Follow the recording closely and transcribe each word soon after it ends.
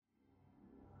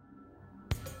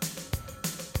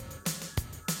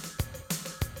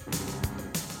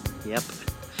Yep.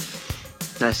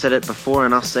 I said it before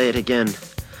and I'll say it again.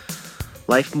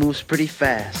 Life moves pretty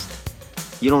fast.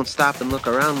 You don't stop and look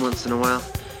around once in a while,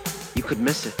 you could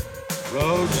miss it.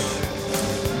 Roads?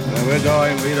 Where we're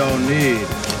going, we don't need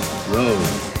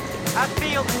roads. I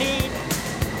feel the need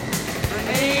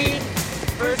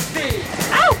for speed.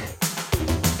 Ow!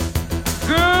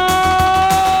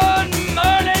 Good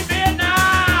morning,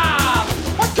 Vietnam!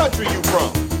 What country you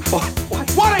from?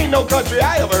 What ain't no country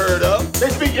I ever heard of? They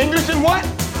speak English and what?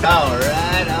 All right.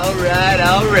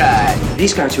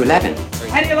 These guards are 11.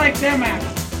 How do you like them acts?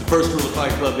 The first rule of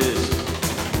Fight Club is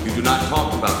you do not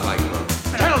talk about Fight Club.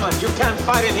 Gentlemen, you can't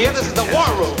fight in here. This is the war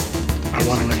room. I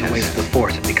want to learn the ways of the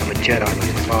Force and become a Jedi like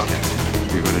my father.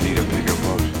 You're going to need a bigger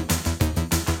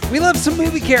boat. We love some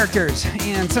movie characters,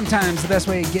 and sometimes the best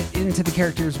way to get into the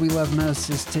characters we love most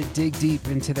is to dig deep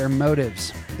into their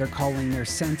motives, their calling, their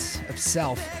sense of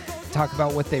self, talk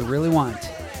about what they really want.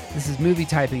 This is movie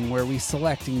typing, where we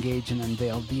select, engage, and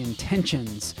unveil the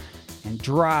intentions and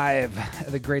drive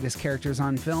of the greatest characters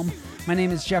on film. My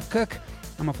name is Jeff Cook.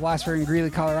 I'm a philosopher in Greeley,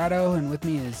 Colorado, and with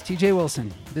me is TJ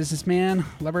Wilson, businessman,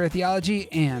 lover of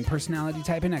theology, and personality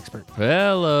typing expert.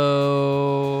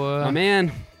 Hello. Oh,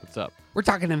 man. What's up? We're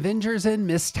talking Avengers and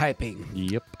mistyping.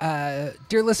 Yep.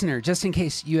 Dear listener, just in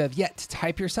case you have yet to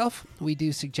type yourself, we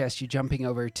do suggest you jumping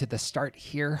over to the Start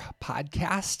Here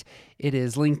podcast. It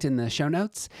is linked in the show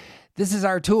notes. This is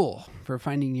our tool for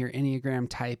finding your Enneagram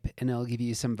type, and it'll give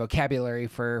you some vocabulary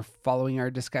for following our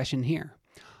discussion here.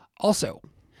 Also,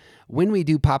 when we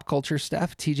do pop culture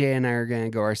stuff, TJ and I are going to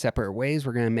go our separate ways.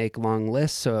 We're going to make long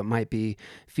lists, so it might be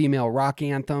female rock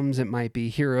anthems. It might be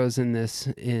heroes in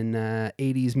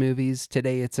 80s movies.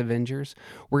 Today, it's Avengers.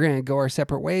 We're going to go our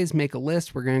separate ways, make a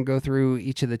list. We're going to go through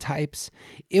each of the types.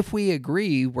 If we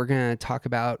agree, we're going to talk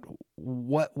about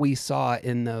what we saw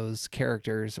in those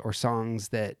characters or songs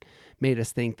that made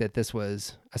us think that this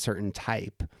was a certain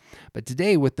type. But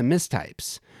today, with the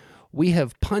mistypes, we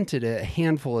have punted a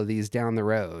handful of these down the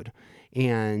road,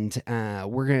 and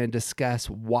we're going to discuss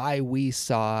why we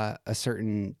saw a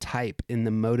certain type in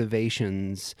the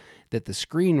motivations that the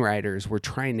screenwriters were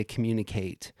trying to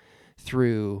communicate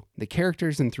through the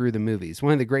characters and through the movies.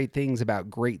 One of the great things about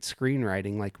great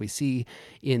screenwriting, like we see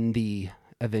in the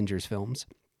Avengers films,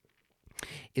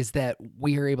 is that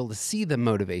we are able to see the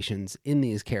motivations in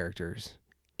these characters,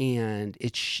 and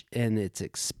it's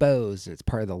exposed, and it's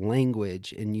part of the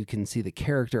language, and you can see the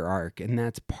character arc, and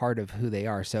that's part of who they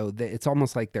are. So it's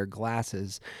almost like their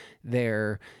glasses,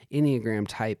 their Enneagram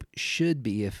type should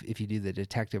be, if you do the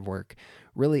detective work,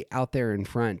 really out there in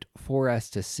front for us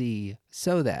to see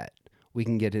so that we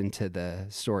can get into the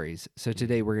stories. So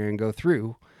today we're going to go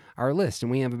through our list, and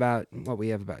we have about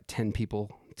 10 people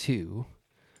too.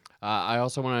 I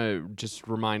also want to just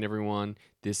remind everyone,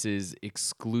 this is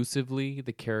exclusively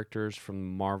the characters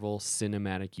from Marvel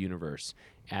Cinematic Universe,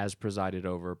 as presided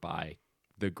over by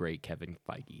the great Kevin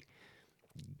Feige.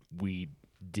 We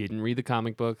didn't read the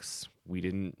comic books. We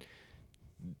didn't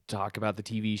talk about the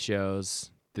TV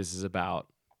shows. This is about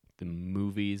the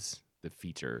movies that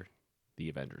feature the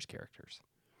Avengers characters.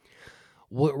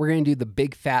 We're going to do the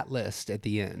big fat list at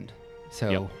the end.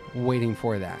 So waiting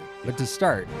for that. But to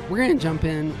start, we're going to jump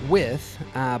in with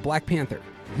Black Panther,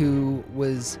 who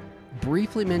was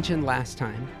briefly mentioned last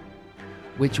time,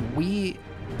 which we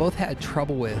both had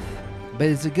trouble with, but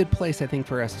it's a good place, I think,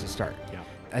 for us to start. Yeah.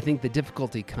 I think the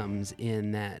difficulty comes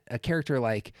in that a character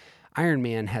like Iron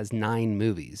Man has 9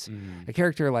 movies. A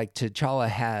character like T'Challa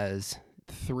has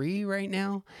 3 right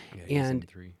now. Yeah,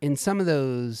 and in some of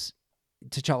those,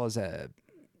 T'Challa's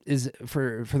is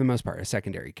for the most part a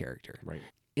secondary character. Right.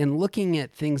 In looking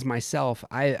at things myself,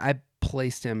 I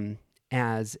placed him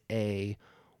as a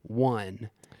 1.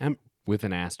 With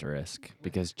an asterisk,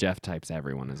 because Jeff types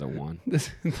everyone as a 1.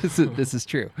 This is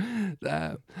true.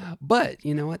 But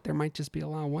you know what? There might just be a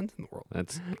lot of 1s in the world.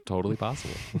 That's totally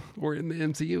possible. Or in the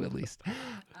MCU at least.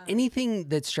 Anything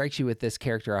that strikes you with this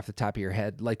character off the top of your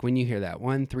head, like when you hear that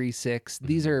 1, 3, 6,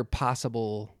 these are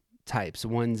possible types.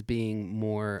 1s being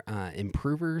more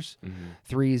improvers,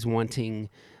 3s wanting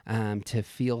to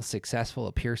feel successful,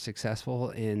 appear successful,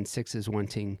 and 6s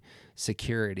wanting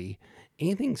security.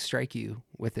 Anything strike you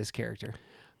with this character?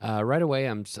 Right away,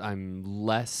 I'm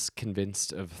less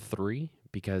convinced of 3,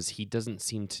 because he doesn't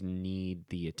seem to need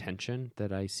the attention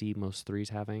that I see most 3s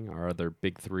having. Our other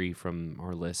big 3 from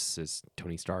our lists is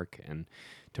Tony Stark, and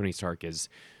Tony Stark is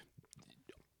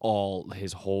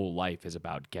his whole life is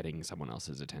about getting someone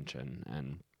else's attention,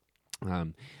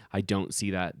 and I don't see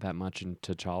that much in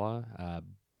T'Challa.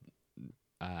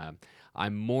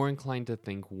 I'm more inclined to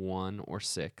think 1 or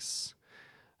 6.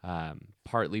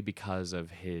 partly because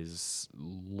of his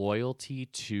loyalty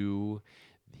to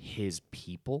his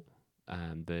people,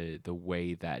 the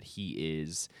way that he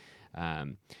is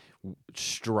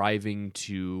striving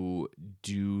to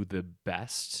do the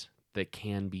best that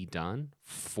can be done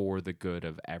for the good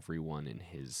of everyone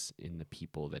in the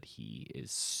people that he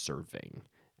is serving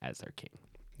as their king.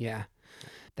 Yeah.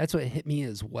 That's what hit me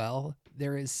as well.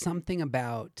 There is something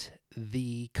about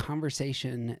the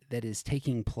conversation that is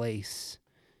taking place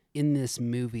in this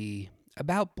movie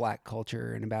about Black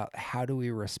culture and about how do we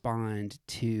respond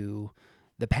to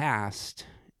the past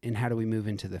and how do we move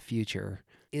into the future.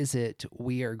 Is it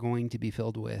we are going to be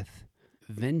filled with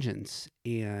vengeance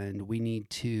and we need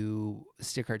to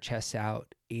stick our chests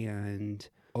out and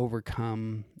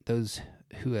overcome those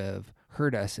who have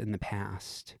hurt us in the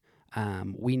past?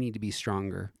 We need to be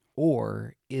stronger.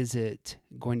 Or is it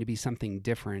going to be something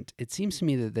different? It seems to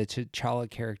me that the T'Challa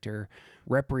character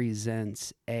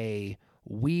represents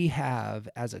we have,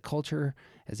 as a culture,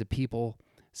 as a people,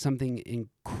 something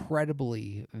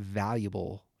incredibly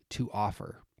valuable to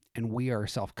offer. And we are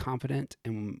self-confident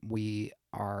and we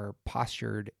are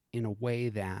postured in a way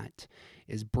that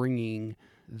is bringing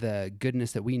the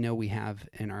goodness that we know we have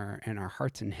in our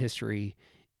hearts and history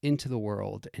into the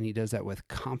world. And he does that with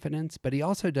confidence, but he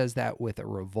also does that with a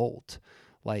revolt.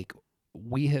 Like,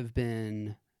 we have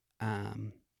been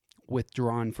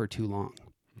withdrawn for too long,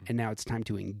 and now it's time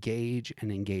to engage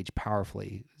and engage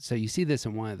powerfully. So you see this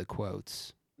in one of the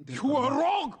quotes. You are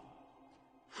wrong!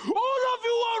 All of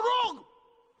you are wrong!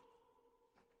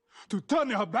 To turn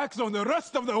your backs on the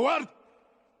rest of the world!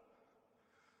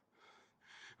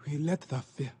 We let the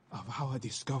fear of our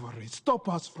discovery stop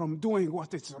us from doing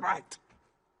what is right.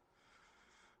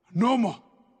 No more.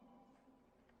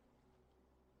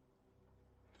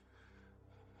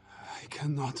 I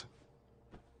cannot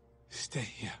stay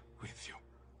here with you.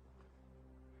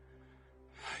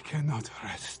 I cannot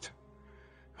rest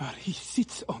where he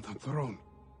sits on the throne.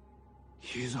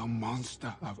 He is a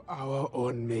monster of our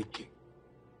own making.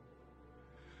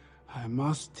 I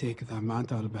must take the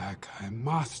mantle back. I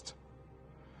must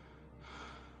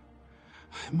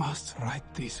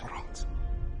right these wrongs.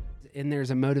 And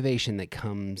there's a motivation that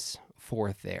comes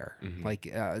forth there. Mm-hmm. Like,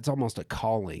 it's almost a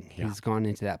calling. Yeah. He's gone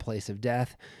into that place of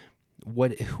death.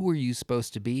 Who are you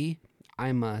supposed to be?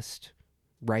 I must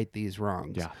right these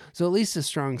wrongs. Yeah. So at least a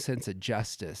strong sense of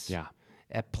justice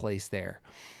at place there.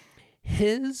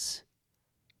 His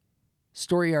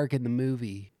story arc in the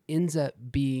movie ends up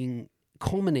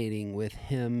culminating with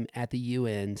him at the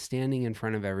UN, standing in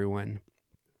front of everyone,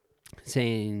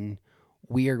 saying,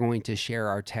 we are going to share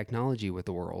our technology with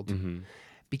the world. Mm-hmm.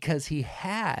 Because he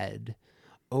had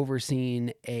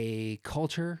overseen a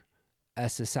culture, a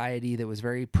society that was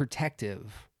very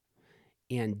protective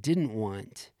and didn't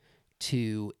want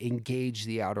to engage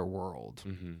the outer world.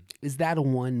 Mm-hmm. Is that a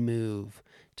one move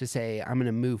to say, I'm going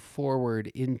to move forward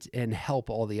and help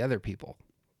all the other people?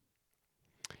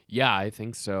 Yeah, I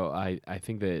think so. I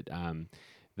think that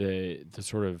the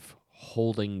sort of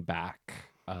holding back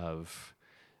of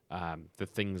the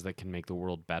things that can make the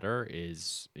world better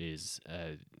is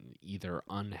either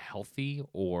unhealthy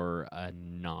or a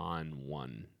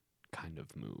non-one kind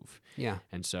of move. Yeah.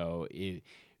 And so,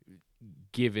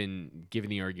 given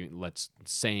the argument,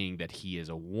 saying that he is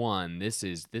a one, this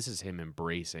is him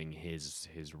embracing his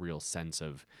real sense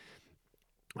of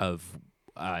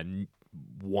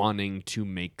wanting to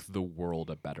make the world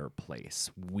a better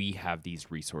place. We have these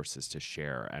resources to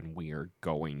share, and we are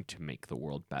going to make the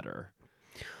world better.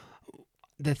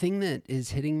 The thing that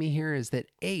is hitting me here is that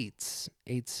eights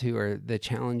who are the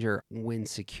challenger, when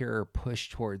secure, push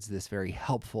towards this very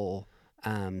helpful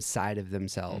side of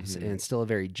themselves, Mm-hmm. and it's still a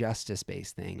very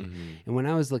justice-based thing. Mm-hmm. And when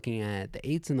I was looking at the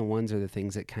eights and the ones are the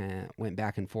things that kind of went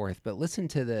back and forth, but listen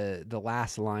to the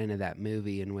last line of that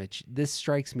movie, in which this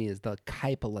strikes me as the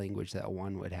type of language that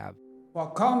one would have.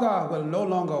 Wakanda will no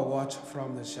longer watch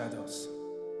from the shadows.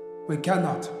 We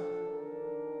cannot.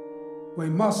 We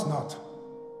must not.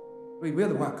 We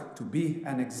will work to be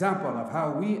an example of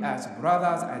how we as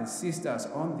brothers and sisters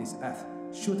on this earth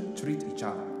should treat each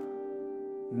other.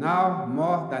 Now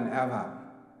more than ever,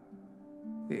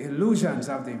 the illusions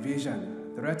of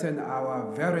division threaten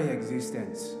our very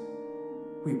existence.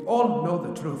 We all know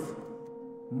the truth.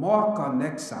 More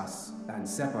connects us than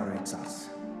separates us.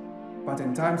 But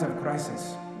in times of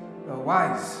crisis, the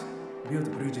wise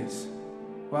build bridges,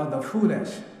 while the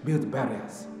foolish build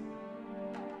barriers.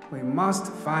 We must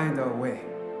find a way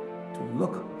to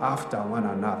look after one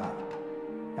another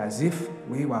as if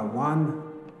we were one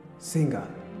single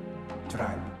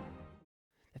tribe.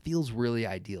 It feels really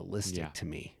idealistic Yeah. to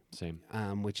me. Same.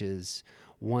 Which is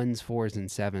ones, fours,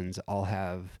 and sevens all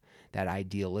have that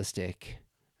idealistic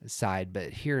side,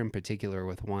 but here in particular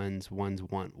with ones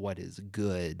want what is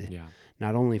good,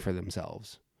 not only for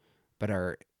themselves, but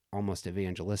are almost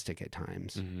evangelistic at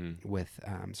times with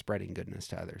spreading goodness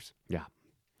to others. Yeah.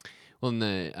 Well, in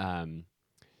the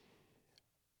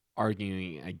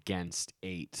arguing against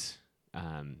 8,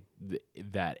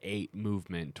 that 8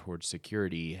 movement towards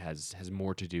security has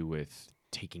more to do with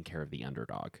taking care of the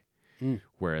underdog,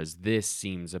 whereas this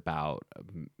seems about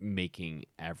making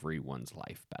everyone's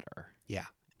life better. Yeah.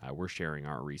 We're sharing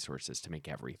our resources to make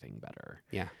everything better.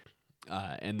 Yeah.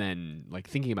 And then, like,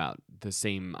 thinking about the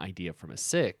same idea from a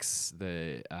 6,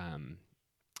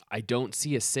 I don't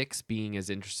see a 6 being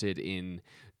as interested in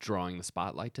drawing the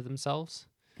spotlight to themselves.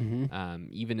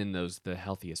 Even in the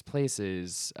healthiest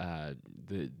places,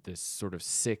 the sort of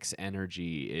 6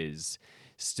 energy is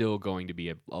still going to be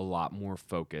a lot more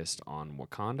focused on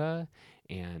Wakanda,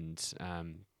 and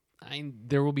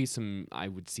there will be I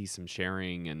would see some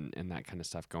sharing and that kind of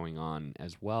stuff going on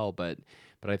as well. But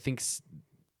I think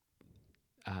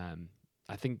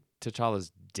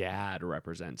T'Challa's dad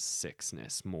represents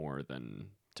 6-ness more than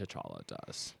T'Challa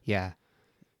does. Yeah.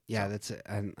 Yeah, I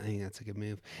think that's a good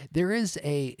move. There is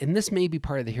and this may be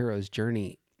part of the hero's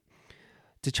journey.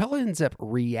 T'Challa ends up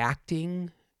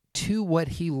reacting to what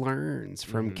he learns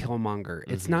from Killmonger.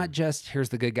 It's not just here's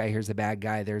the good guy, here's the bad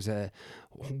guy. There's a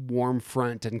warm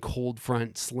front and cold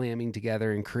front slamming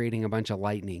together and creating a bunch of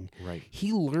lightning. Right.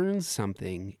 He learns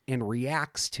something and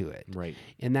reacts to it. Right.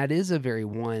 And that is a very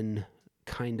one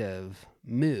kind of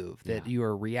move that you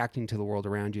are reacting to the world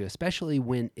around you, especially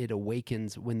when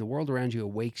the world around you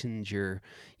awakens your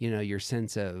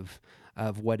sense of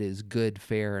what is good,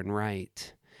 fair, and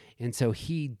right. And so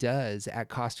he does, at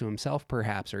cost to himself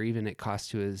perhaps, or even at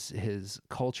cost to his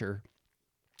culture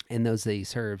and those that he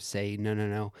serves, say,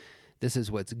 no, this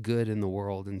is what's good in the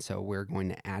world, and so we're going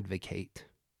to advocate.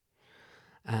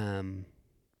 Anything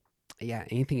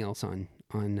else on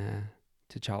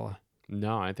T'Challa?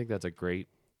 No, I think that's a great.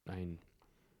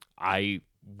 I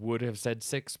would have said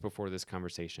 6 before this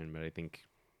conversation, but I think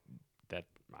that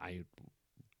I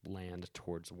land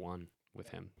towards 1 with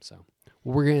him. So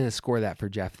we're going to score that for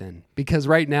Jeff then, because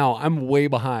right now I'm way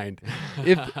behind.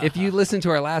 If you listen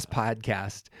to our last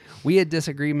podcast, we had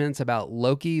disagreements about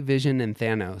Loki, Vision, and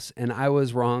Thanos, and I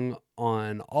was wrong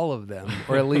on all of them,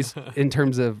 or at least in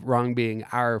terms of wrong being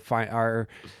our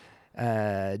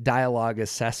dialogue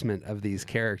assessment of these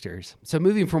characters. So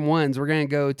moving from ones, we're going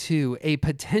to go to a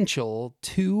potential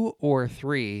 2 or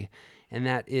 3, and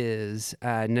that is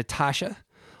Natasha,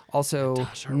 also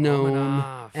known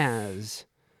as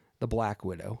the Black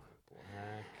Widow.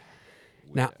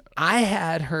 Now, I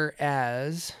had her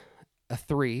as a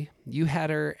 3. You had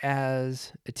her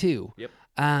as a 2. Yep.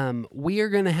 We are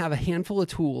going to have a handful of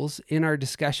tools in our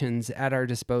discussions at our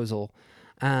disposal.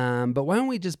 But why don't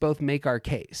we just both make our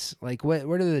case? Like, what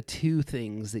are the 2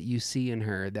 things that you see in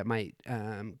her that might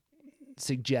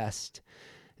suggest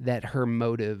that her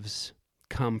motives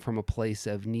come from a place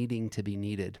of needing to be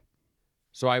needed?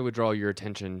 So I would draw your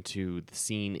attention to the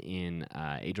scene in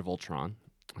Age of Ultron,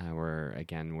 where,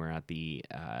 again, we're at the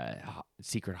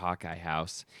secret Hawkeye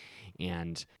house,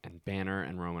 and Banner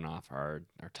and Romanoff are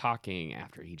talking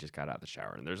after he just got out of the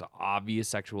shower. And there's obvious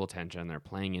sexual tension. They're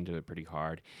playing into it pretty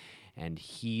hard. And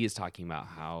he is talking about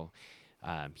how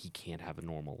he can't have a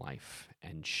normal life.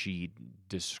 And she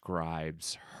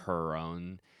describes her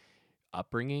own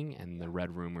upbringing and the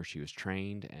Red Room where she was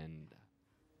trained. And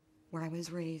where I was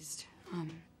raised,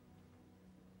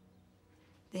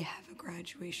 they have a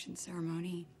graduation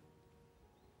ceremony.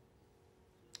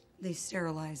 They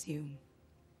sterilize you.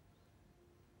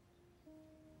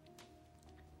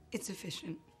 It's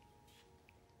efficient.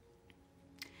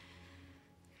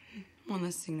 One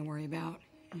less thing to worry about.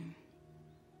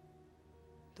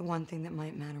 The one thing that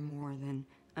might matter more than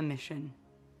a mission.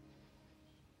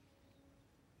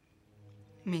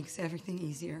 Makes everything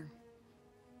easier.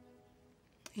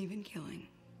 Even killing.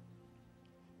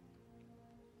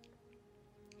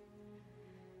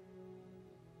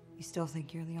 You still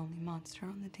think you're the only monster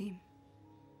on the team?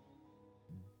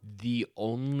 The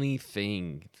only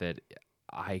thing that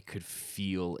I could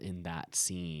feel in that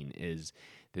scene is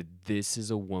that this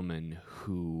is a woman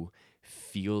who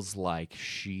feels like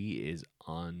she is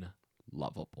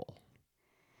unlovable.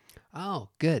 Oh,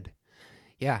 good.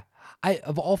 Yeah.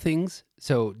 Of all things,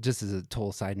 so just as a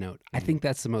total side note, I think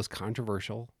that's the most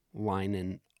controversial line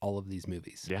in all of these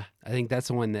movies. Yeah. I think that's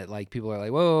the one that, like, people are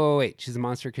like, whoa, wait, she's a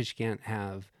monster because she can't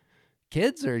have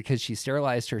kids, or because she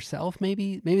sterilized herself?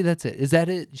 Maybe that's it. Is that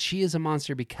it? She is a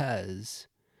monster because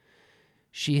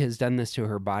she has done this to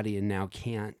her body and now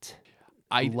can't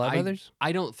love others?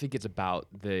 I don't think it's about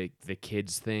the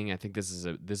kids thing. I think this is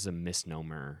a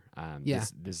misnomer.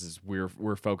 This is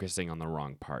we're focusing on the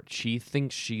wrong part. She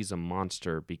thinks she's a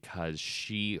monster because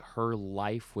her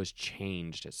life was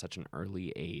changed at such an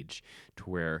early age to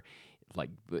where, like,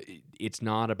 it's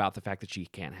not about the fact that she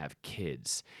can't have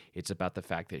kids. It's about the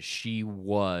fact that she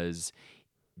was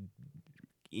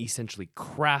essentially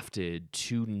crafted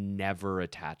to never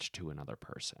attach to another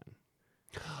person.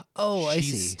 Oh, I see.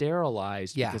 She's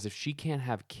sterilized because if she can't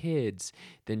have kids,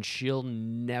 then she'll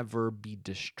never be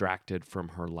distracted from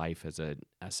her life as an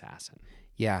assassin.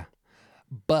 Yeah.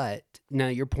 But now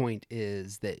your point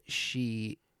is that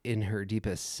she, in her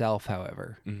deepest self,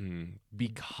 however,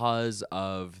 because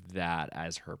of that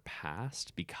as her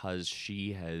past, because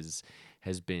she has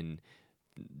been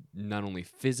not only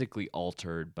physically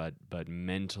altered but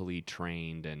mentally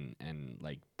trained and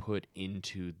like put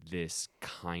into this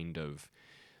kind of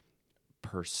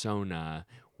persona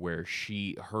where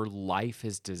her life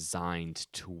is designed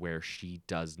to where she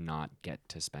does not get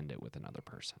to spend it with another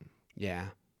person. Yeah.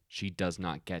 She does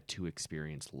not get to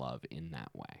experience love in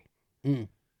that way. Mm.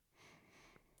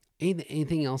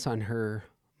 Anything else on her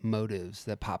motives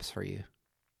that pops for you?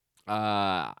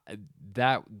 That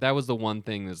was the one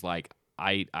thing is like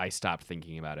I stopped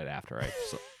thinking about it after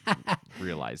I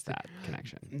realized that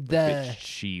connection. That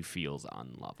she feels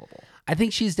unlovable. I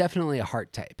think she's definitely a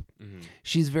heart type. Mm-hmm.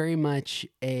 She's very much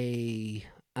a,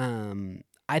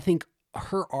 I think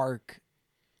her arc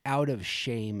out of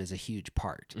shame is a huge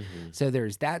part. Mm-hmm. So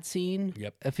there's that scene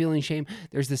of feeling shame.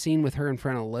 There's the scene with her in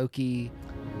front of Loki.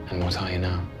 And we'll tell you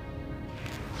now.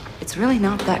 It's really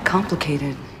not that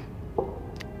complicated.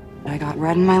 I got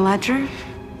red in my ledger.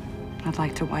 I'd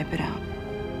like to wipe it out.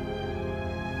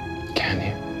 Can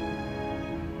you?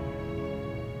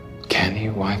 Can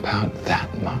you wipe out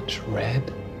that much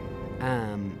red?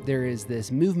 There is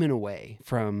this movement away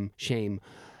from shame.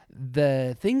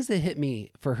 The things that hit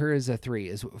me for her as a 3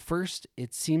 is, first,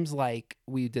 it seems like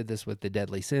we did this with the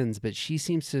deadly sins, but she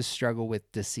seems to struggle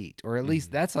with deceit, or at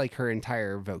least that's like her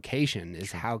entire vocation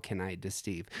is how can I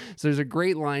deceive? So there's a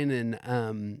great line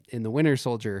in The Winter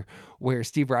Soldier where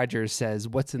Steve Rogers says,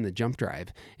 "What's in the jump drive?"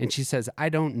 And she says, "I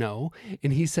don't know."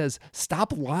 And he says,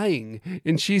 "Stop lying."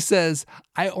 And she says,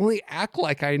 "I only act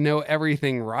like I know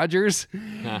everything, Rogers."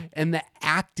 And the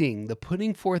acting, the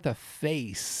putting forth a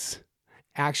face,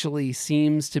 actually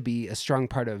seems to be a strong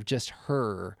part of just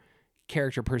her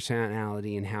character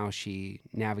personality and how she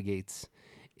navigates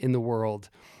in the world.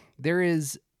 There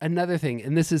is another thing,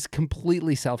 and this is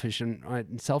completely selfish and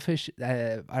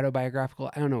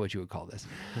autobiographical. I don't know what you would call this.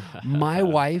 My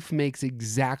wife makes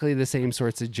exactly the same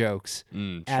sorts of jokes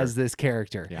as this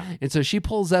character. Yeah. And so she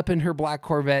pulls up in her black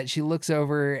Corvette. She looks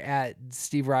over at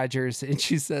Steve Rogers and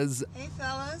she says, "Hey,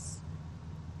 fellas.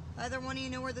 Either one of you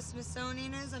know where the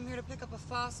Smithsonian is? I'm here to pick up a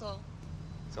fossil."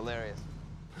 It's hilarious.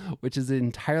 which is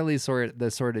entirely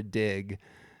the sort of dig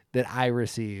that I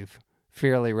receive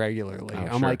fairly regularly. Oh,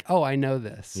 I'm sure. like, oh, I know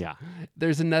this. Yeah.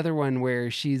 There's another one where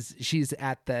she's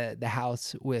at the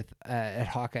house with at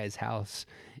Hawkeye's house,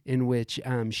 in which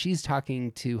she's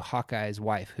talking to Hawkeye's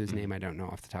wife, whose name I don't know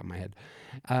off the top of my head.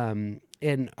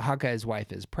 And Hawkeye's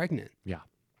wife is pregnant. Yeah.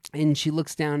 And she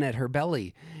looks down at her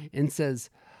belly and says,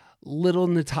 "Little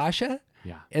Natasha?"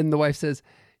 Yeah. And the wife says,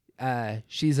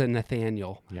 "She's a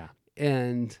Nathaniel." Yeah.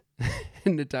 And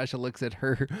Natasha looks at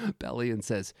her belly and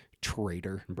says,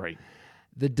 "Traitor." Right.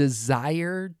 The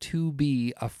desire to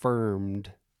be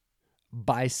affirmed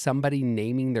by somebody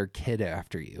naming their kid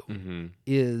after you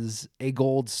is a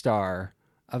gold star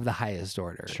of the highest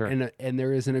order. Sure. And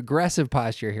there is an aggressive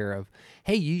posture here of,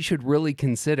 hey, you should really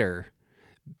consider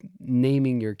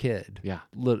naming your kid. Yeah.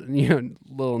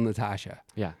 Little Natasha.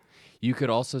 Yeah. You could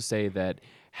also say that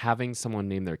having someone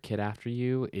name their kid after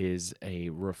you is a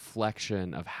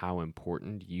reflection of how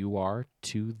important you are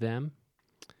to them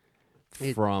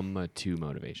to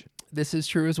motivation. This is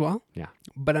true as well. Yeah.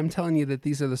 But I'm telling you that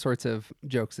these are the sorts of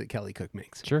jokes that Kelly Cook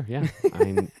makes. Sure, yeah.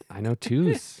 I know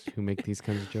twos who make these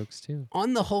kinds of jokes too.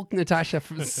 On the Hulk Natasha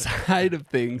side of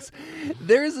things,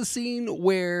 there is a scene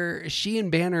where she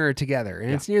and Banner are together,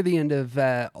 and it's near the end of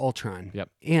Ultron. Yep.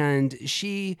 And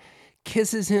she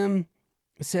kisses him,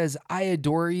 says, "I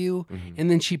adore you,"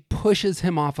 and then she pushes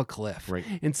him off a cliff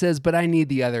and says, "But I need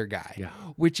the other guy,"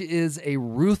 which is a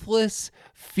ruthless,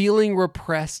 feeling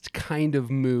repressed kind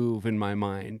of move in my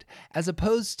mind, as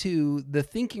opposed to the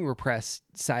thinking repressed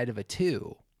side of it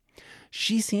too.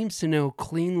 She seems to know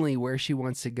cleanly where she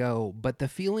wants to go, but the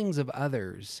feelings of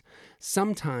others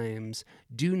sometimes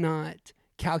do not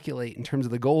calculate in terms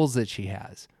of the goals that she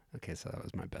has. Okay, so that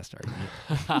was my best argument.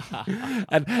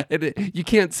 and you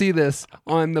can't see this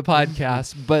on the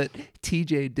podcast, but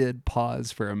TJ did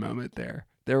pause for a moment there.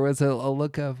 There was a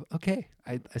look of, okay,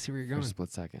 I see where you're going. For a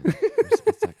split second.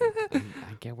 I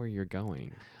get where you're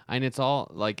going. And it's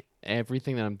all like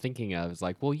everything that I'm thinking of is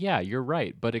like, well, yeah, you're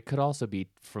right. But it could also be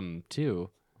from 2.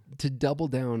 To double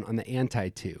down on the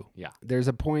anti-2. Yeah. There's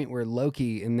a point where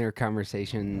Loki in their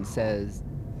conversation says,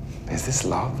 "Is this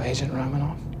love, Agent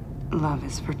Romanoff?" Love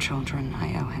is for children.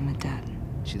 I owe him a debt.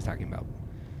 She's talking about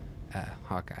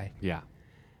Hawkeye. Yeah.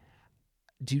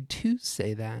 Do 2s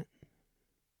say that?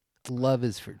 Love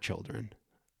is for children.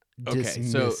 Okay,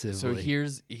 so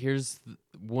Dismissively. here's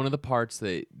one of the parts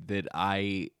that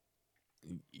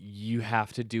you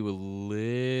have to do a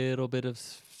little bit of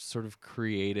sort of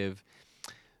creative.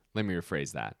 Let me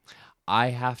rephrase that. I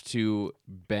have to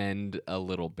bend a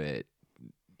little bit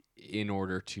in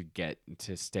order to get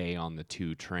to stay on the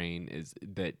 2 train. Is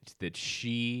that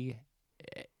she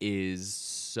is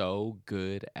so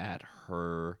good at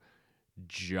her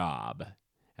job,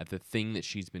 at the thing that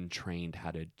she's been trained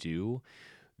how to do.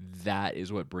 That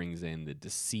is what brings in the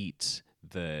deceit,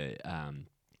 the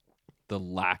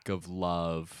lack of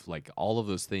love, like all of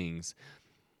those things.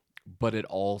 But it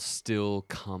all still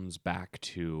comes back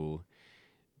to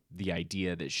the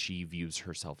idea that she views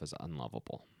herself as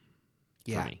unlovable.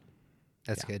 Yeah, for me.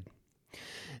 That's good.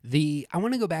 I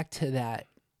want to go back to that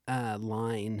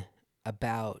line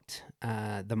about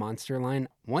the monster line.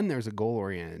 One, there's a goal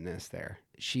orientedness there.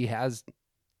 She has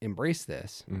embraced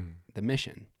this, the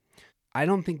mission. I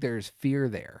don't think there's fear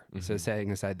there. So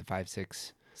setting aside the 5,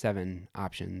 6, 7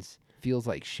 options feels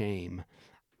like shame.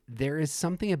 There is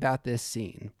something about this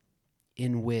scene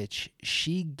in which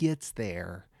she gets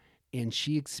there and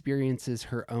she experiences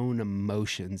her own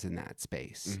emotions in that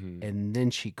space. And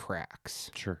then she cracks.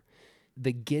 Sure.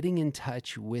 The getting in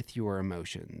touch with your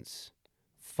emotions,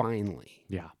 finally.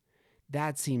 Yeah.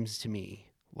 That seems to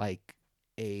me like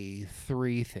a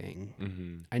 3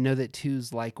 thing. I know that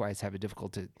 2s likewise have a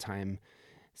difficult time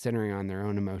centering on their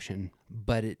own emotion,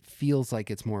 but it feels like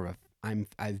it's more of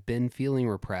I've been feeling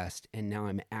repressed, and now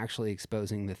I'm actually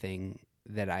exposing the thing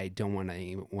that I don't want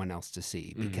anyone else to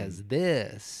see, because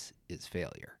this is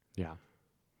failure. Yeah.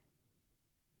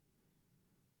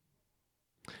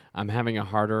 I'm having a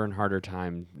harder and harder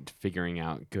time figuring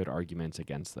out good arguments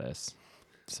against this.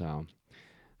 So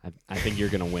I think you're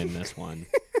going to win this one.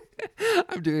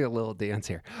 I'm doing a little dance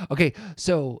here. Okay,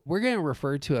 so we're going to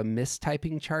refer to a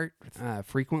mistyping chart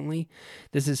frequently.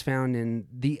 This is found in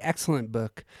the excellent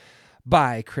book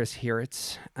by Chris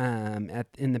Heuertz.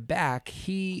 In the back,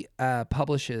 he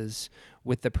publishes,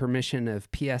 with the permission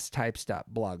of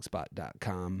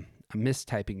pstypes.blogspot.com, a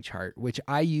mistyping chart, which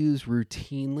I use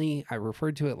routinely. I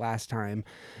referred to it last time,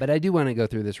 but I do want to go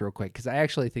through this real quick because I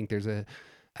actually think there's a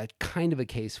kind of a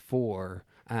case for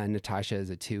Natasha as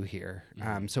a 2 here.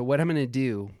 So what I'm going to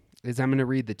do is I'm going to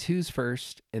read the 2s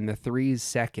first and the 3s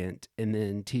second, and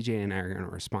then TJ and I are going to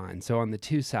respond. So on the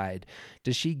 2 side,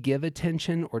 does she give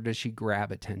attention or does she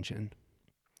grab attention?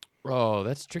 Oh,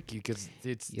 that's tricky because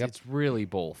it's really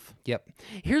both. Yep.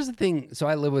 Here's the thing. So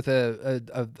I live with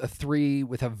a 3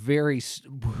 with a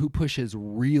who pushes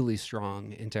really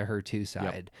strong into her 2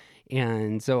 side. Yep.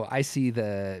 And so I see you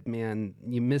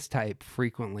mistype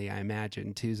frequently, I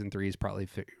imagine. 2s and 3s probably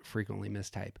frequently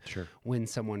mistype. Sure. When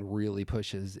someone really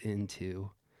pushes into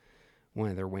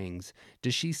one of their wings.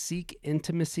 Does she seek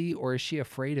intimacy or is she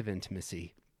afraid of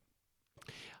intimacy?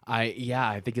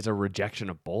 I think it's a rejection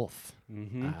of both.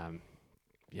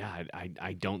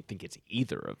 I don't think it's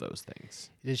either of those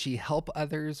things. Does she help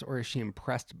others or is she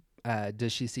impressed?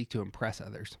 Does she seek to impress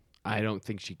others? I don't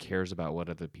think she cares about what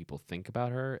other people think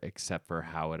about her, except for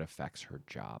how it affects her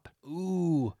job.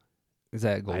 Ooh. Is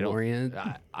that goal oriented?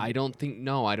 I don't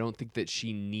think that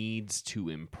she needs to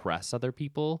impress other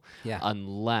people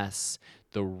unless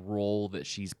the role that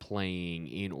she's playing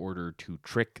in order to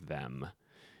trick them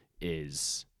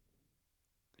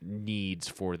needs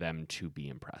for them to be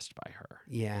impressed by her.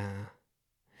 Yeah.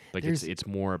 Like it's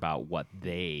more about what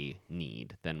they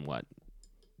need than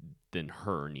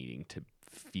her needing to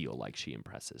feel like she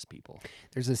impresses people.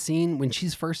 There's a scene when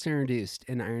she's first introduced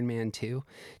in Iron Man 2.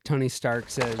 Tony Stark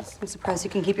says, I'm surprised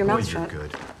you can keep your mouth shut. You're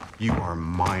good. You are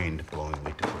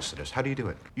mind-blowingly duplicitous. How do you do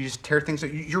it? You just tear things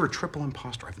out. You're a triple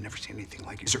imposter. I've never seen anything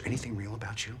like it. Is there anything real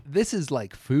about you? This is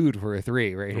like food for a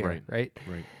 3 right here, right?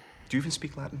 Do you even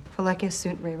speak Latin? Felecia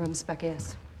sunt rerum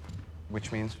species.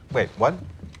 Which means? Wait, what?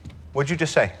 What'd you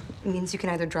just say? It means you can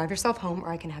either drive yourself home or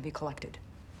I can have you collected.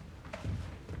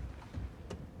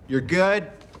 You're good?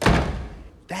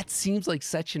 That seems like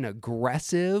such an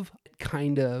aggressive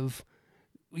kind of,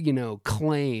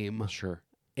 claim. Sure.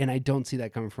 And I don't see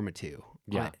that coming from a 2.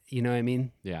 Yeah. You know what I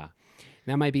mean? Yeah.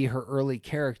 That might be her early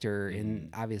character,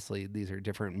 and obviously these are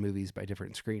different movies by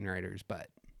different screenwriters, but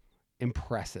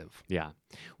impressive. Yeah.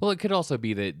 Well, it could also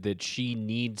be that she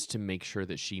needs to make sure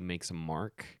that she makes a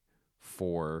mark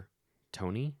for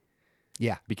Tony.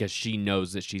 Yeah. Because she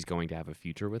knows that she's going to have a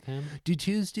future with him. Do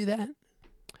 2s do that?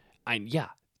 Yeah.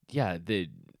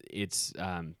 It's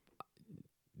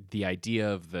the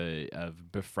idea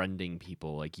of befriending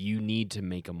people. Like, you need to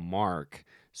make a mark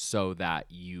so that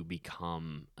you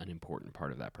become an important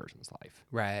part of that person's life.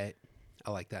 Right.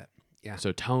 I like that. Yeah.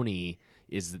 So Tony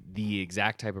is the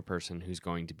exact type of person who's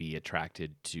going to be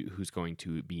who's going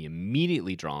to be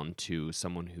immediately drawn to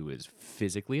someone who is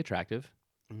physically attractive,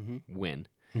 win.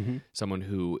 Mm-hmm. Someone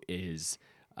who is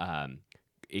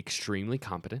extremely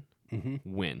competent,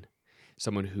 win.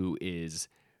 Someone who is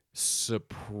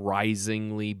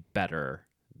surprisingly better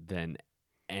than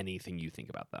anything you think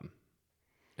about them.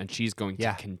 And she's going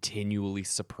to continually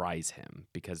surprise him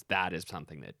because that is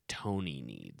something that Tony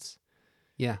needs.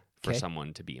 Yeah. For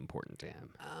someone to be important to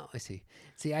him. Oh, I see.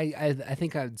 See, I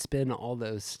think I'd spin all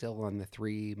those still on the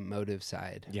 3 motive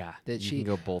side. Yeah, that you can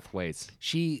go both ways.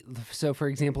 So for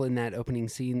example, in that opening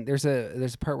scene, there's a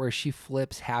part where she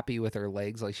flips Happy with her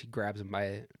legs, like she grabs him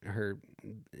by her,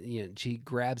 she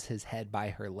grabs his head by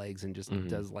her legs and just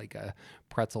does like a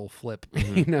pretzel flip,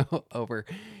 over.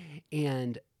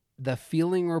 And the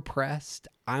feeling repressed,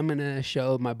 I'm gonna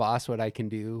show my boss what I can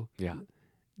do. Yeah.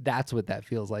 That's what that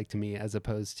feels like to me, as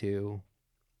opposed to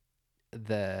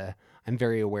I'm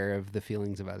very aware of the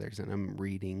feelings of others and I'm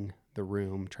reading the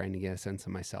room, trying to get a sense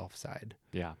of myself side.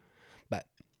 Yeah. But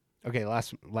okay,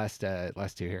 last 2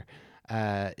 here.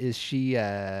 Is she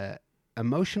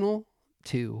emotional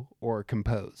 2 or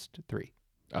composed 3?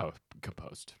 Oh,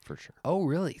 composed for sure. Oh,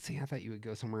 really? See, I thought you would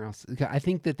go somewhere else. I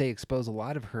think that they expose a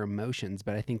lot of her emotions,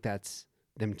 but I think that's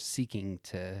them seeking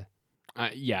to.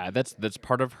 That's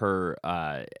part of her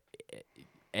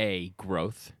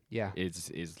growth. Yeah,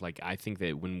 is like, I think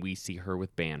that when we see her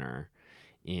with Banner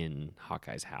in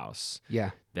Hawkeye's house,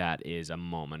 that is a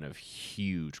moment of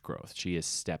huge growth. She is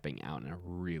stepping out in a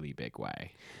really big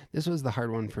way. This was the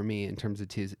hard one for me in terms of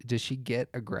 2s. Does she get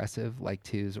aggressive like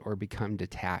 2s or become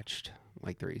detached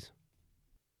like 3s?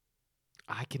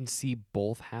 I can see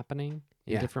both happening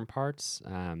in different parts.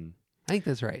 I think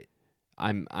that's right.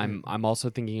 I'm also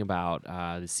thinking about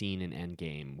the scene in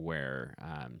Endgame where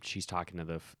she's talking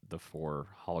to the 4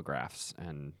 holographs,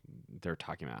 and they're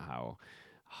talking about how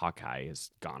Hawkeye has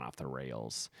gone off the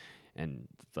rails, and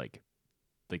like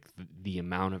the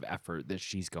amount of effort that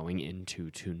she's going into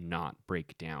to not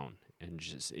break down, and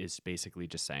just is basically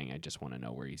just saying, I just want to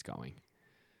know where he's going.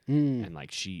 And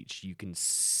like you can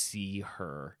see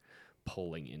her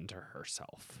pulling into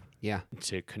herself,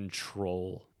 to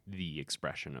control the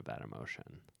expression of that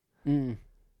emotion.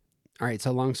 All right.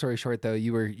 So long story short, though,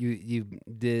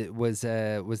 was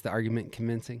the argument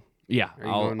convincing? Yeah,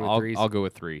 I'll go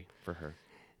with 3 for her.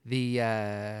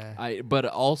 But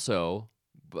also,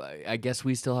 I guess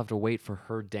we still have to wait for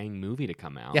her dang movie to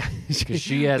come out. Yeah, because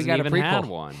she hasn't even had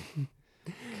one.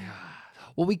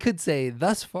 Well, we could say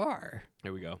thus far.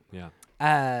 There we go. Yeah.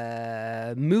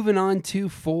 Moving on to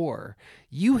 4.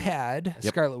 You had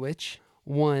Scarlet Witch,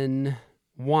 1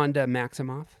 Wanda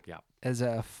Maximoff as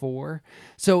a 4.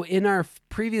 So in our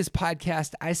previous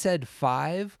podcast, I said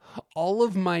 5. All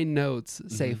of my notes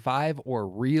say 5 or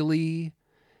really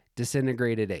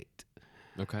disintegrated 8.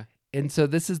 Okay. And so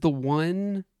this is the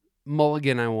one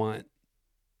mulligan I want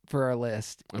for our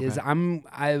list. Okay. Is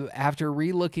I after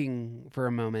re-looking for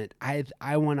a moment,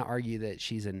 I want to argue that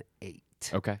she's an 8.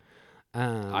 Okay.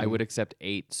 I would accept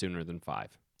 8 sooner than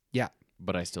 5. Yeah.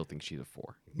 But I still think she's a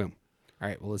 4. Boom. All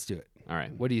right, well, let's do it. All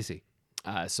right. What do you see?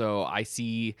 So I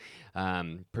see,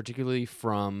 particularly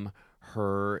from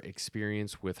her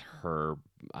experience with her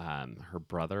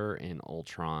brother in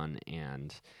Ultron,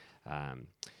 and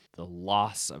the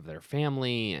loss of their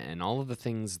family and all of the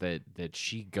things that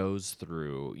she goes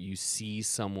through, you see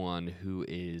someone who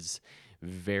is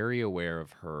very aware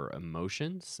of her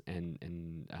emotions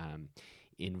and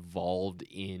involved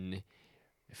in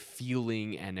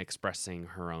feeling and expressing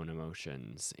her own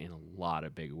emotions in a lot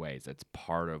of big ways. That's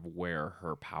part of where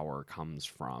her power comes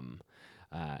from,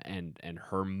 and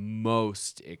her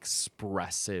most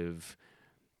expressive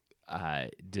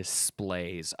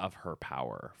displays of her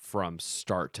power from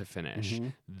start to finish.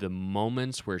 The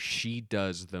moments where she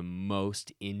does the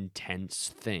most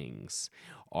intense things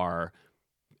are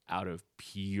out of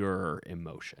pure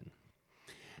emotion.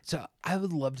 So I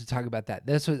would love to talk about that.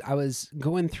 I was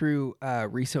going through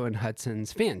Riso and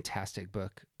Hudson's fantastic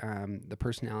book, The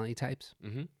Personality Types.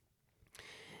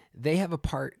 They have a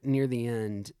part near the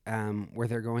end where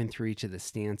they're going through each of the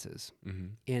stances. Mm-hmm.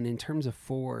 And in terms of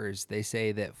 4s, they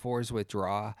say that 4s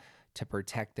withdraw to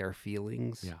protect their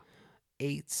feelings. Yeah.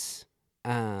 8s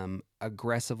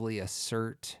aggressively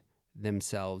assert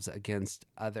themselves against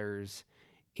others,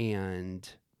 and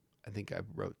I think I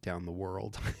wrote down the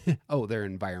world. Their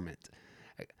environment.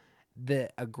 The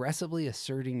aggressively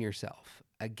asserting yourself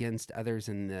against others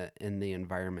in the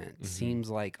environment seems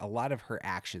like a lot of her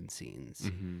action scenes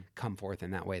come forth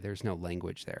in that way. There's no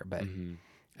language there, but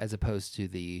as opposed to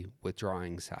the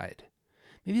withdrawing side.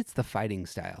 Maybe it's the fighting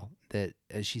style that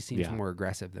she seems more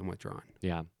aggressive than withdrawn.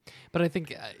 Yeah. But I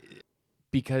think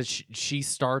because she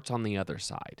starts on the other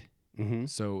side. Mm-hmm.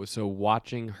 So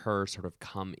watching her sort of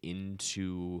come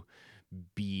into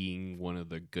being one of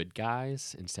the good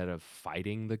guys instead of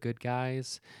fighting the good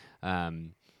guys, I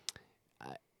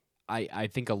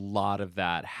think a lot of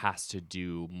that has to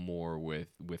do more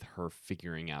with her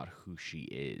figuring out who she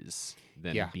is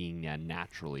than being a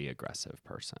naturally aggressive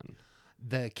person.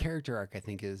 The character arc, I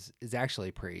think, is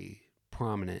actually pretty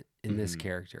prominent in this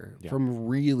character. Yeah. From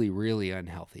really, really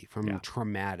unhealthy, from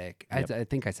traumatic. Yep. I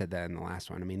think I said that in the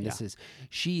last one. I mean,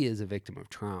 she is a victim of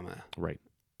trauma. Right.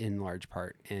 In large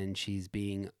part, and she's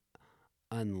being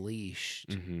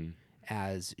unleashed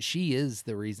as she is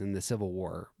the reason the Civil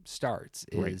War starts.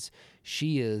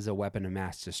 She is a weapon of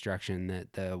mass destruction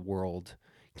that the world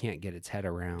can't get its head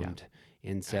around,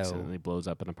 and so accidentally blows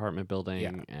up an apartment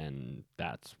building, and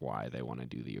that's why they want to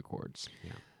do the Accords.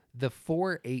 Yeah. The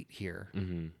 4-8 here.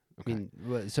 Okay. I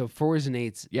mean, so 4s and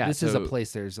 8s. Yeah, this is a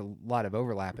place there's a lot of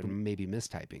overlap and maybe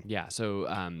mistyping. Yeah. So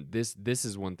this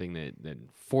is one thing that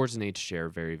 4s and 8s share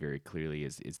very, very clearly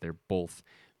is they're both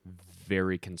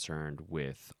very concerned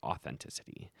with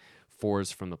authenticity.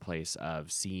 4s from the place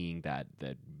of seeing that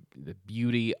the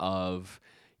beauty of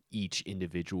each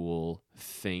individual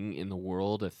thing in the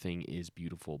world. A thing is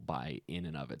beautiful by in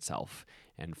and of itself,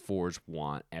 and 4s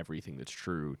want everything that's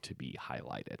true to be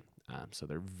highlighted. So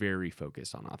they're very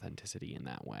focused on authenticity in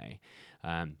that way.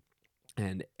 And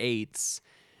 8s,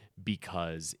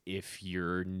 because if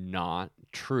you're not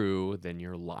true, then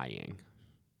you're lying.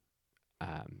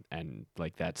 And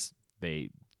like they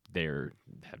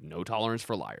have no tolerance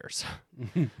for liars.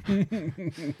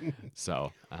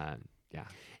 So, yeah.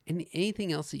 And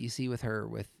anything else that you see with her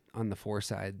on the 4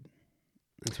 side?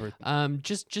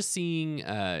 Just seeing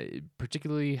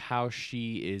particularly how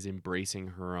she is embracing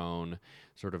her own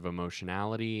sort of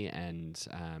emotionality and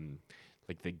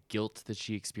like the guilt that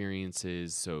she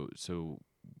experiences. So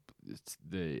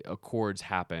the Accords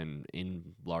happen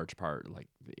in large part, like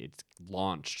it's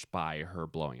launched by her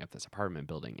blowing up this apartment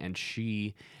building, and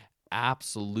she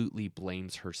absolutely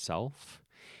blames herself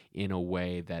in a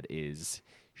way that is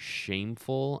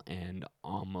shameful and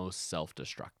almost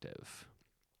self-destructive.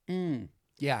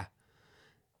 Yeah.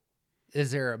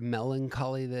 Is there a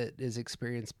melancholy that is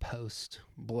experienced post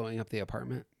blowing up the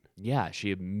apartment? Yeah,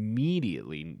 she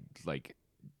immediately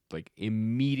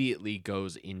immediately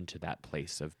goes into that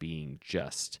place of being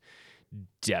just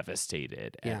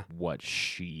devastated at what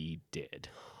she did.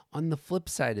 On the flip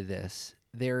side of this,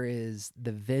 there is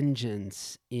the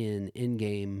vengeance in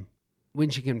Endgame when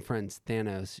she confronts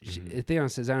Thanos.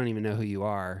 Thanos says, "I don't even know who you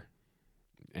are,"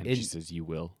 and she says, "You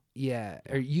will." Yeah,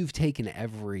 or you've taken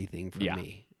everything from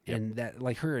me. Yep. And that,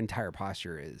 like, her entire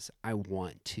posture is, I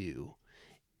want to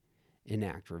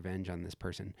enact revenge on this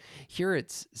person. Here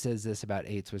it says this about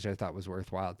 8s, which I thought was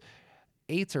worthwhile.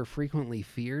 8s are frequently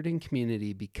feared in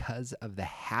community because of the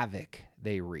havoc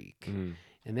they wreak.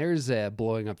 And there's a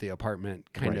blowing up the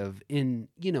apartment kind of in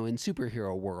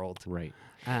superhero world. Right.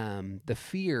 The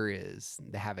fear is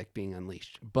the havoc being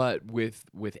unleashed. But with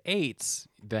 8s,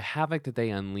 the havoc that they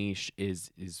unleash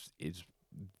is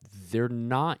they're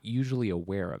not usually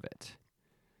aware of it.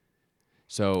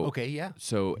 So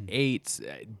So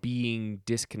 8s being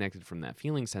disconnected from that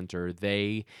feeling center,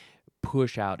 they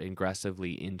push out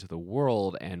aggressively into the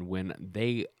world, and when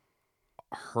they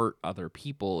hurt other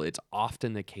people, it's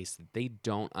often the case that they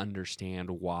don't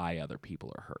understand why other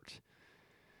people are hurt.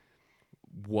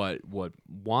 What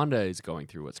Wanda is going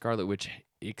through, what Scarlet Witch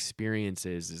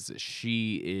experiences, is that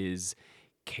she is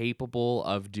capable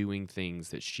of doing things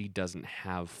that she doesn't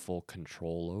have full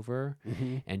control over,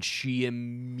 and she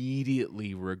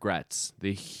immediately regrets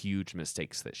the huge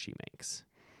mistakes that she makes.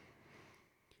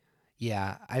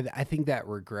 Yeah, I think that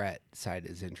regret side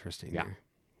is interesting there.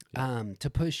 To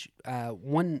push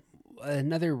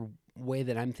another way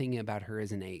that I'm thinking about her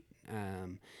as an 8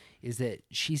 is that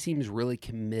she seems really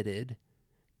committed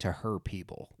to her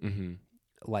people,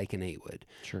 like an 8 would.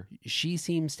 Sure. She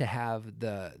seems to have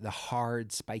the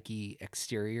hard, spiky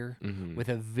exterior with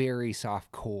a very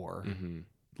soft core,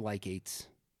 like eights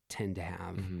tend to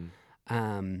have.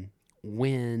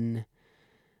 When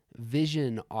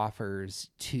Vision offers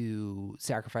to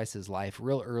sacrifice his life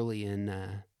real early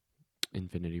in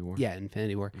Infinity War. Yeah,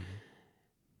 Infinity War.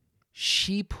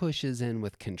 She pushes in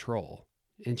with control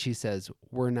and she says,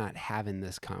 we're not having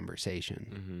this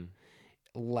conversation.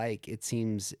 Like it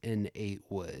seems an 8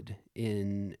 would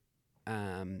in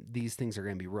these things are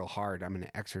going to be real hard. I'm going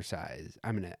to exercise.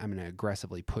 I'm going to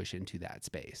aggressively push into that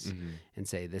space and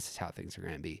say, this is how things are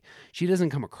going to be. She doesn't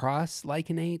come across like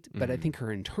an 8, but I think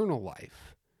her internal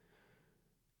life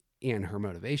and her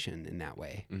motivation in that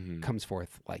way comes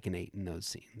forth like an 8 in those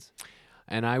scenes.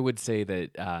 And I would say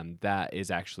that that is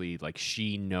actually like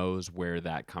she knows where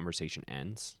that conversation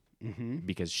ends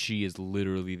because she is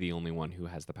literally the only one who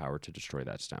has the power to destroy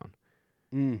that stone.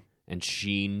 And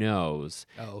she knows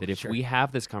that if we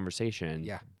have this conversation,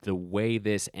 the way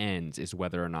this ends is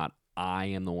whether or not I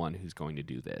am the one who's going to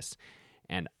do this.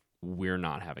 And we're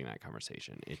not having that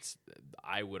conversation.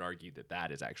 I would argue that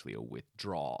that is actually a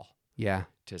withdrawal. Yeah.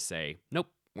 To say, nope,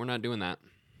 we're not doing that.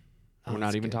 We're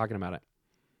not even talking about it.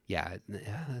 Yeah,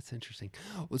 that's interesting.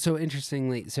 Well, so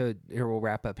interestingly, so here we'll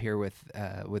wrap up here with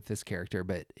this character,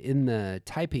 but in the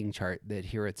typing chart that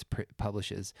Hewitts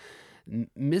publishes,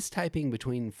 mistyping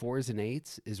between 4s and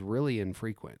 8s is really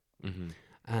infrequent.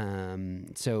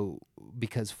 So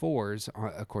because 4s,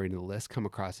 according to the list, come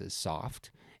across as soft,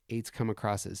 8s come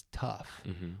across as tough.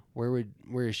 Where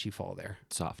does she fall there?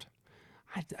 Soft.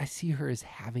 I see her as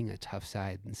having a tough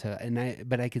side, and so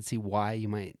but I could see why you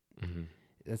might.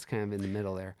 That's kind of in the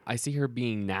middle there. I see her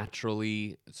being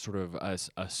naturally sort of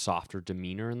a softer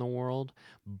demeanor in the world,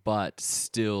 but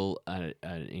still an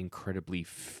incredibly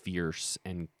fierce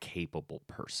and capable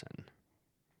person.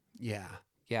 Yeah.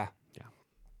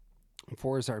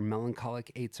 4s are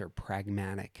melancholic, 8s are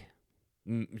pragmatic.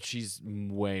 She's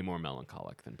way more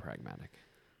melancholic than pragmatic.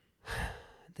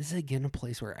 This is again a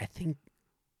place where I think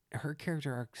her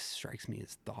character arc strikes me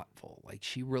as thoughtful. Like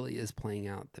she really is playing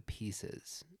out the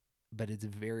pieces, but it's a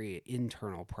very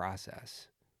internal process.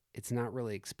 It's not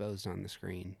really exposed on the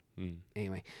screen.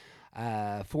 Anyway,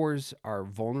 4s are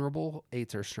vulnerable,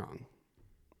 8s are strong.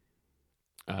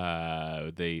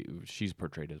 She's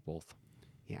portrayed as both.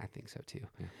 Yeah, I think so too.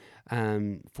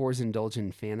 4s indulge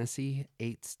in fantasy,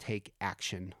 8s take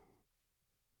action.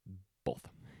 Both.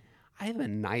 I have a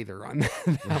neither on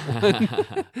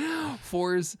that one.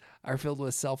 4s are filled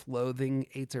with self-loathing,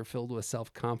 8s are filled with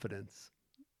self-confidence.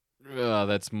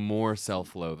 That's more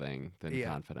self-loathing than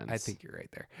confidence. I think you're right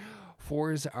there.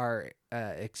 4s are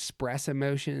express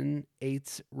emotion,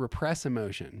 8s repress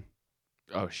emotion.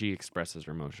 Oh, she expresses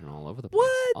her emotion all over the place.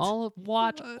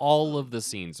 Watch all of the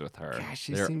scenes with her. Gosh,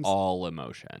 they're all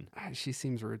emotion. She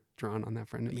seems withdrawn on that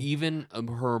front of me. Even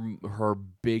her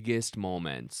biggest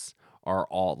moments are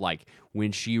all like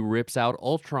when she rips out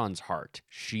Ultron's heart,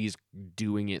 she's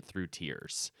doing it through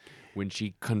tears. When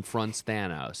she confronts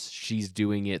Thanos, she's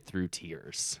doing it through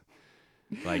tears.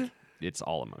 Like, it's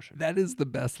all emotion. That is the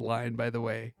best line, by the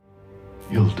way.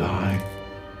 You'll die.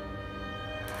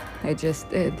 I just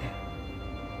did.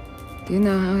 Do you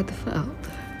know how it felt?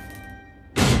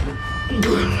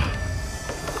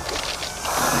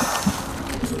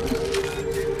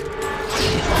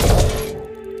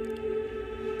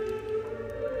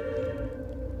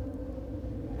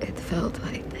 It felt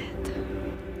like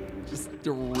that. Just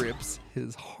rips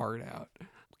his heart out.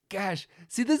 Gosh,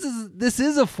 see, this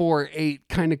is a 4-8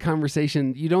 kind of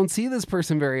conversation. You don't see this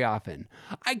person very often.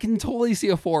 I can totally see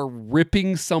a 4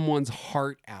 ripping someone's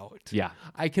heart out. Yeah.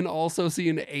 I can also see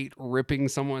an 8 ripping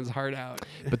someone's heart out.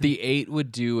 But the 8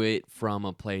 would do it from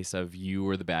a place of you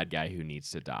are the bad guy who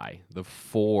needs to die. The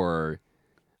 4,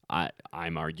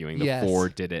 I'm arguing the 4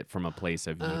 did it from a place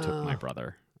of you took my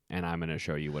brother, and I'm going to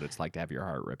show you what it's like to have your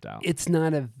heart ripped out. It's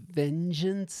not a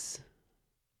vengeance.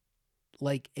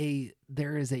 Like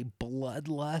there is a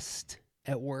bloodlust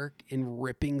at work in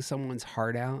ripping someone's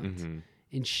heart out and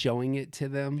showing it to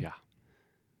them. Yeah.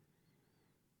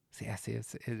 See,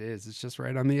 it is. It's just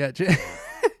right on the edge.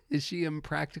 Is she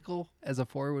impractical as a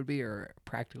 4 would be, or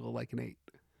practical like an 8?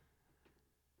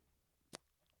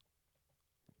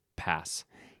 Pass.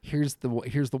 Here's the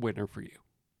winner for you.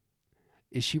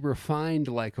 Is she refined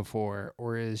like a 4,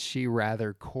 or is she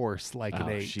rather coarse like an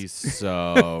 8? She's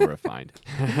so refined.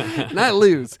 Not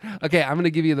lose. Okay, I'm going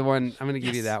to give you the one. I'm going to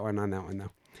give you that one on that one,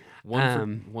 though.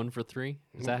 One for 3?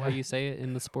 Is that how you say it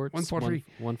in the sports? 1 for 3.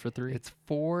 1 for 3? It's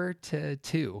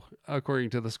 4-2,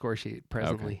 according to the score sheet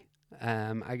presently.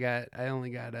 Okay.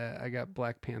 I got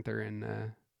Black Panther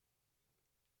and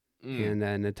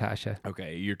Natasha.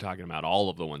 Okay, you're talking about all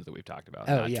of the ones that we've talked about,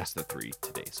 not just the 3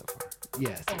 today so far.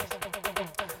 Yes.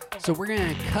 So we're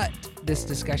going to cut this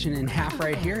discussion in half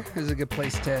right here. This is a good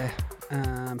place to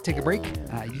take a break.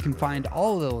 You can find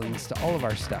all of the links to all of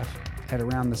our stuff at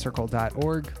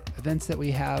aroundthecircle.org, events that we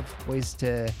have, ways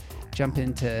to jump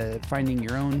into finding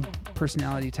your own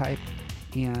personality type,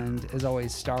 and as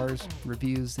always, stars,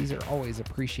 reviews, these are always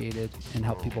appreciated and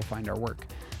help people find our work.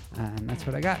 That's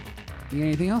what I got. You got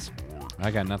anything else?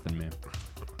 I got nothing, man.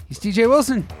 He's TJ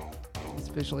Wilson. It's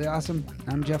officially awesome.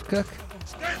 I'm Jeff Cook.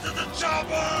 Get to the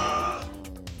chopper!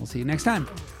 We'll see you next time.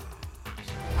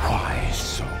 Why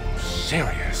so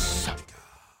serious?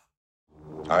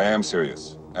 I am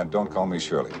serious, and don't call me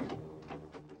Shirley.